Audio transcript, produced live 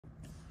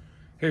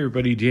Hey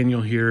everybody,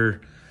 Daniel here.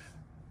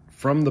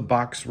 From the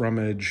box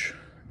rummage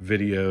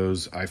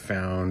videos, I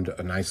found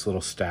a nice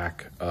little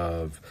stack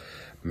of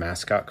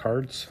Mascot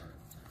cards.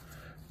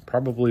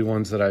 Probably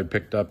ones that I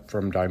picked up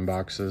from dime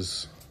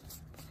boxes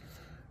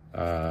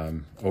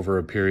over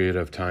a period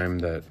of time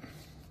that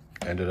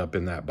ended up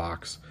in that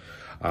box.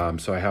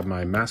 So I have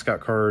my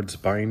Mascot cards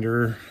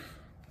binder.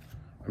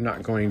 I'm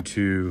not going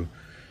to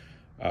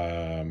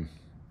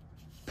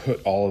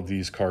put all of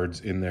these cards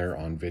in there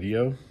on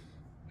video.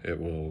 It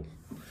will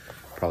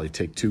probably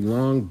take too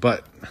long,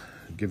 but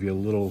give you a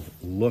little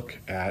look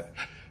at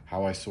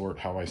how I sort,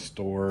 how I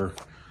store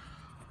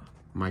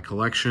my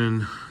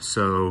collection.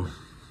 So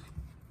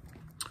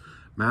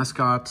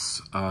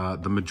mascots,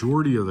 the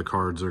majority of the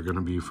cards are going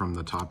to be from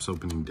the Topps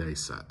opening day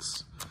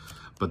sets,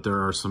 but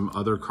there are some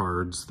other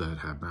cards that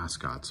have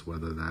mascots,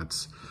 whether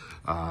that's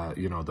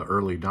the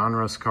early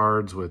Donruss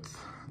cards with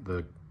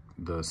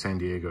the San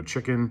Diego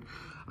chicken.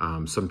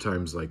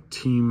 Sometimes like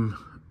team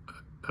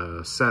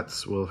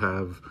sets will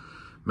have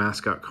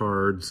mascot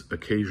cards.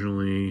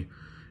 Occasionally,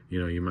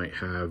 you might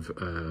have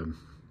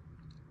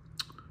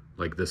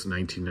like this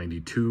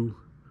 1992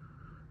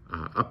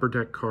 Upper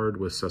Deck card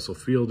with Cecil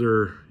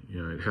Fielder.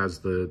 It has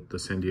the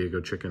San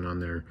Diego chicken on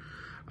there.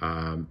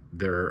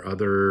 There are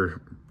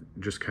other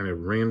just kind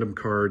of random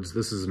cards.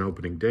 This is an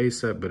opening day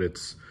set, but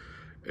it's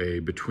a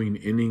between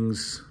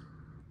innings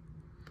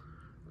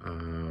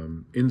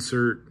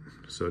insert.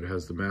 So it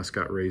has the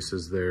mascot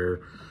races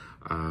there.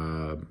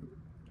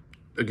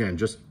 Again,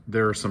 just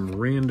there are some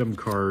random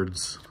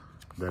cards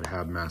that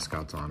have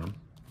mascots on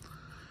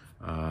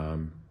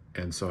them.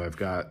 And so I've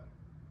got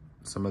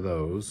some of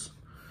those.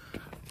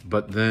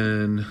 But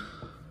then,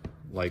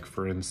 like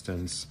for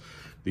instance,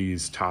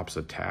 these Topps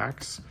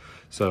Attacks.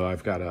 So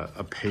I've got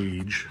a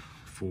page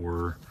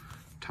for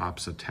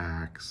Topps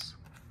Attacks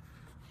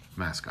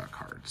mascot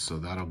cards. So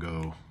that'll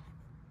go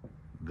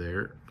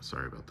there.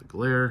 Sorry about the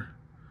glare.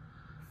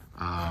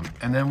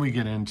 And then we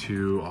get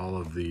into all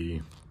of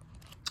the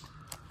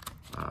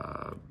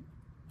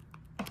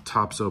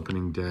Topps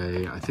opening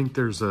day. I think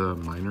there's a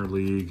minor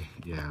league.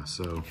 Yeah,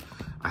 so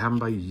I have them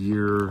by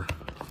year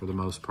for the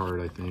most part,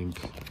 I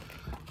think.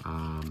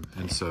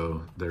 And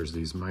so there's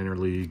these minor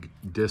league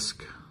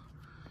disc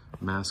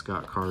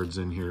mascot cards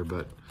in here,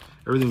 but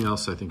everything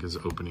else I think is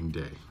opening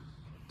day.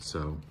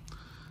 So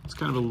it's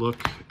kind of a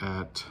look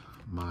at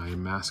my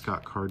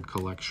mascot card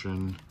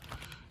collection,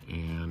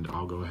 and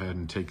I'll go ahead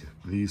and take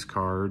these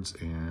cards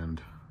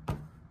and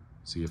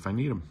see if I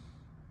need them.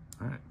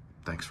 All right,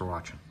 thanks for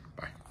watching.